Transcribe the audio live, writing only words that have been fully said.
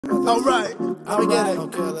All right. How we get it?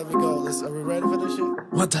 Okay, let me go. Are we ready for this shit?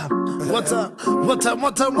 What's up? What's up? What's up?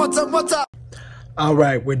 What's up? What's up? What's up? All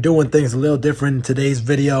right, we're doing things a little different in today's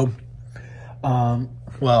video.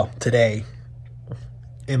 Well, today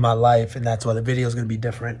in my life, and that's why the video is going to be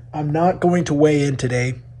different. I'm not going to weigh in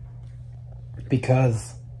today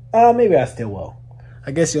because maybe I still will. I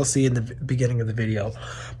guess you'll see in the beginning of the video.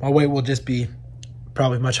 My weight will just be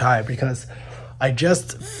probably much higher because I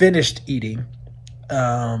just finished eating,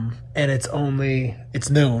 and it's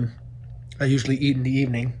noon. I usually eat in the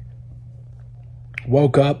evening.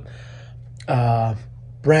 Woke up.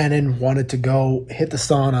 Brandon wanted to go hit the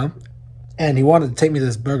sauna, and he wanted to take me to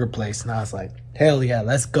this burger place, and I was like, hell yeah,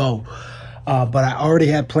 let's go. But I already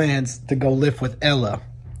had plans to go lift with Ella,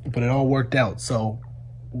 but it all worked out. So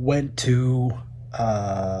went to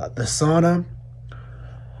the sauna.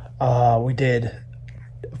 We did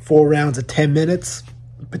 4 rounds of 10 minutes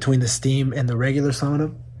between the steam and the regular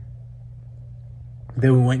sauna.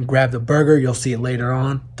 Then we went and grabbed a burger. You'll see it later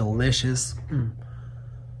on. Delicious.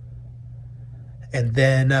 And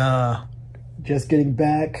then just getting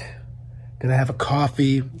back, gonna have a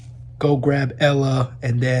coffee, go grab Ella,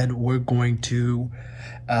 and then we're going to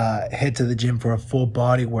head to the gym for a full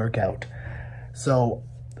body workout. So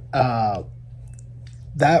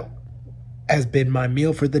that has been my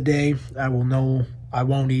meal for the day. I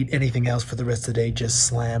won't eat anything else for the rest of the day, just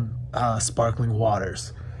slam sparkling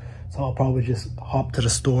waters. So I'll probably just hop to the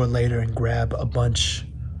store later and grab a bunch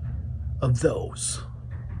of those.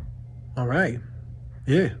 All right.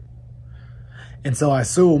 Yeah. And so I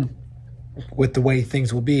assume with the way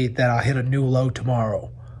things will be that I'll hit a new low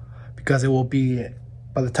tomorrow, because it will be,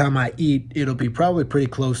 by the time I eat, it'll be probably pretty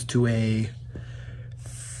close to a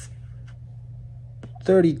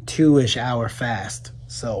 32-ish hour fast.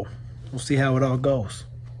 So we'll see how it all goes.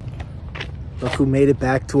 Look who made it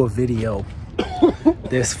back to a video.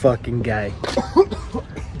 This fucking guy.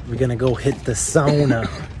 We're gonna go hit the sauna.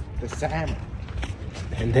 The salmon.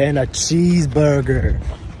 And then a cheeseburger.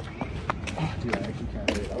 Dude, I actually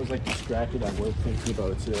can't wait. I was like distracted at work thinking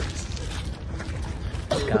about it too.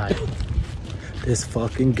 Guy. This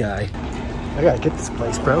fucking guy. I gotta get this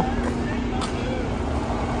place, bro.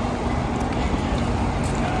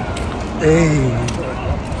 Hey.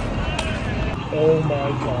 Oh my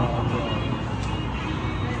god,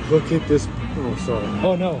 bro. Look at this. Oh, sorry.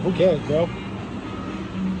 Oh no, who cares, bro?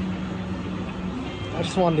 I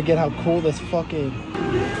just wanted to get how cool this fucking...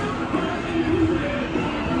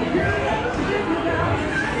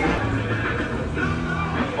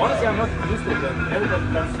 Honestly, I'm not used to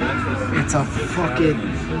it. It's a fucking...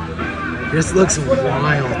 This looks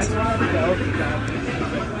wild.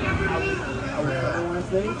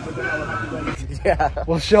 Yeah.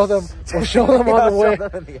 We'll show them on the way.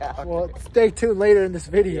 Yeah. Well, stay tuned later in this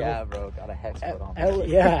video. Yeah, bro. Got a hex put on.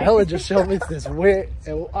 Ella just showed me this weird...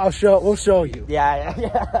 We'll show you. Yeah.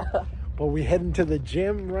 But we heading to the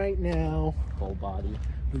gym right now. Full body.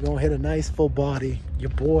 We're gonna hit a nice full body. Your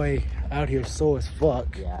boy out here sore as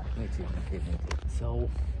fuck. Yeah, me too. So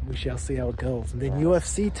we shall see how it goes. And then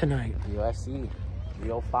UFC tonight. UFC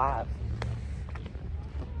 305.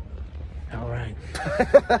 All right.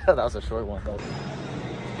 That was a short one though.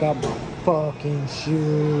 Got my fucking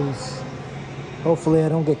shoes. Hopefully I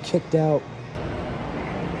don't get kicked out.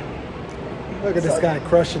 Look at this guy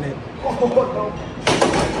crushing it.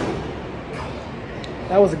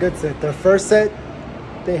 That was a good set. The first set,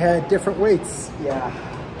 they had different weights. Yeah.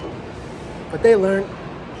 But they learned.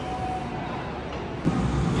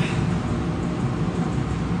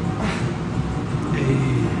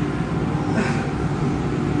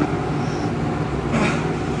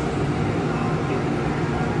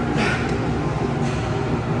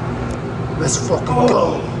 Let's fucking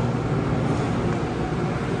go.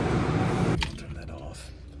 Turn that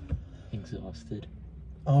off. Exhausted.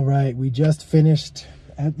 All right, we just finished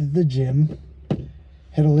at the gym.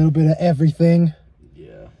 Hit a little bit of everything.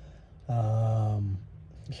 Yeah.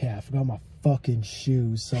 Yeah, I forgot my fucking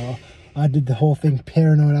shoes, so I did the whole thing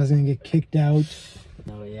paranoid I was gonna get kicked out.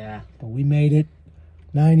 Oh yeah. But we made it.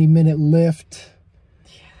 90-minute lift.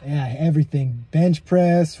 Yeah, everything. Bench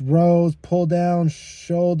press, rows, pull down,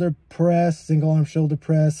 shoulder press, single arm shoulder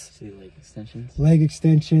press. See leg extensions. Leg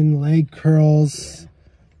extension, leg curls. Yeah.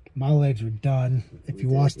 My legs were done. If you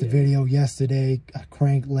watched the video yesterday, I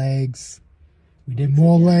cranked legs. We did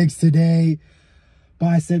more legs today.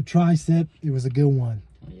 Bicep, tricep. It was a good one.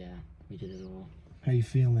 Oh yeah, we did it all. How you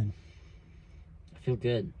feeling? I feel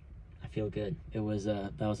good. It was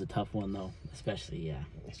that was a tough one though, especially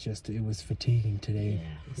It's just it was fatiguing today.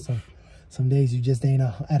 Yeah. Some days you just ain't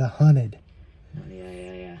at 100. Oh,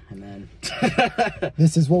 yeah. And then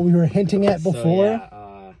this is what we were hinting at before.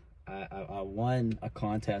 So, won a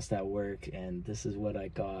contest at work, and this is what I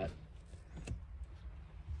got.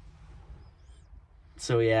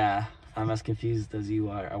 So yeah, I'm as confused as you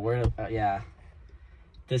are. Yeah.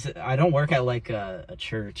 I don't work at like a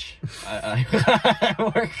church. I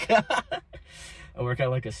work at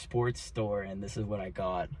like a sports store, and this is what I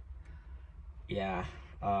got. Yeah.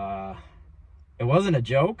 It wasn't a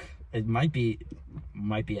joke. It might be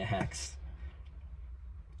a hex.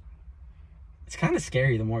 It's kind of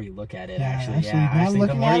scary the more you look at it. Actually, now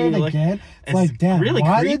looking at it again, it's like, damn, really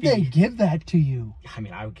why creepy. did they give that to you? I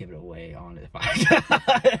mean, I would give it away on it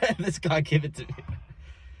if this guy give it to me.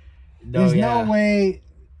 There's no way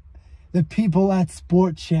the people at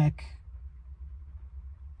Sport Check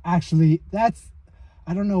actually, I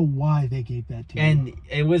don't know why they gave that to you. And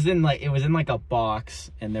it was in like a box,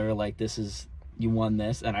 and they were like, you won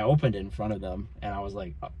this, and I opened it in front of them, and I was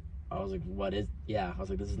like, what is? Yeah, I was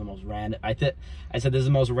like, this is the most random. I said, this is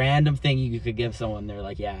the most random thing you could give someone. They're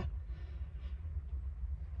like, yeah.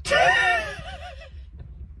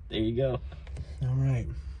 There you go. All right.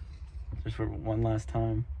 Just for one last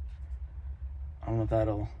time. I don't know if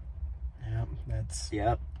that'll. Yep, that's.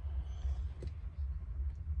 Yep.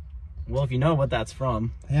 Well, if you know what that's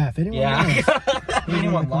from. Yeah, if anyone knows. If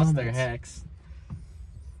anyone lost their hex.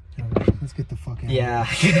 Okay, let's get the fuck out. Yeah.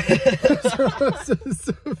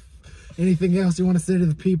 Anything else you want to say to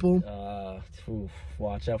the people?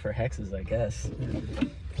 Watch out for hexes, I guess.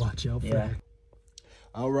 Watch out for hexes.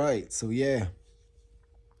 All right, so yeah,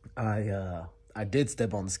 I did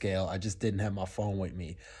step on the scale. I just didn't have my phone with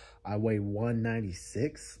me. I weigh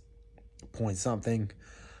 196 point something.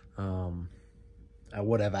 I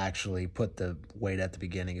would have actually put the weight at the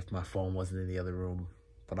beginning if my phone wasn't in the other room,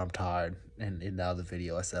 but I'm tired. And in the other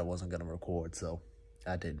video, I said I wasn't gonna record, so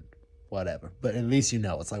I didn't. Whatever. But at least you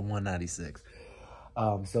know it's like 196.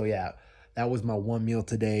 So yeah, that was my one meal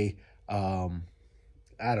today. I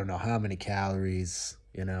don't know how many calories.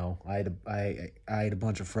 You know, I ate a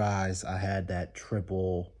bunch of fries. I had that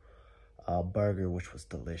triple burger, which was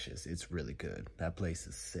delicious. It's really good. That place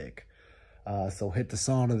is sick. So hit the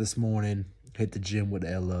sauna this morning. Hit the gym with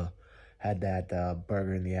Ella. Had that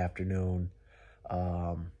burger in the afternoon.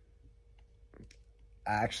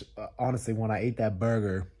 Honestly, when I ate that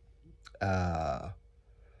burger, I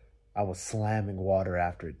was slamming water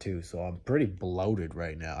after it too. So I'm pretty bloated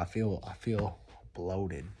right now. I feel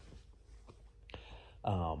bloated.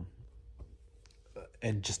 And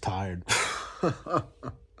just tired.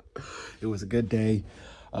 It was a good day.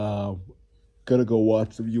 Gonna go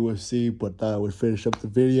watch some UFC, but thought I would finish up the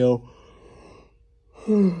video.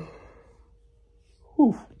 Whew.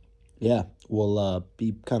 Yeah, we'll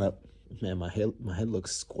be kind of, man, my head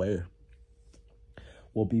looks square.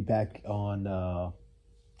 We'll be back on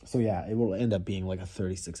so yeah, it will end up being like a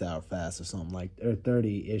 36-hour fast or something, like, or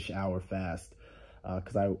 30-ish hour fast,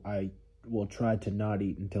 because I will try to not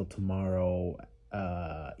eat until tomorrow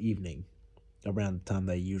evening, around the time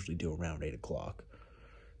they usually do, around 8 o'clock.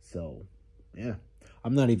 So yeah,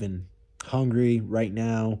 I'm not even hungry right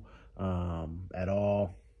now at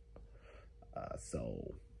all.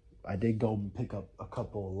 So I did go and pick up a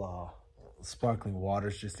couple sparkling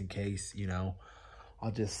waters just in case, you know.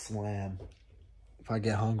 I'll just slam, if I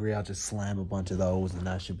get hungry, I'll just slam a bunch of those, and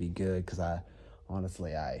that should be good, because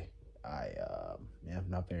honestly, I'm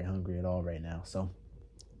not very hungry at all right now. So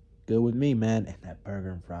good with me, man. And that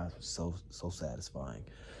burger and fries was so satisfying.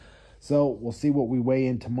 So we'll see what we weigh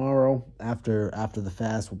in tomorrow after the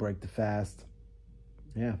fast. We'll break the fast.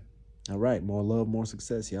 Yeah. All right. More love, more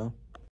success, y'all.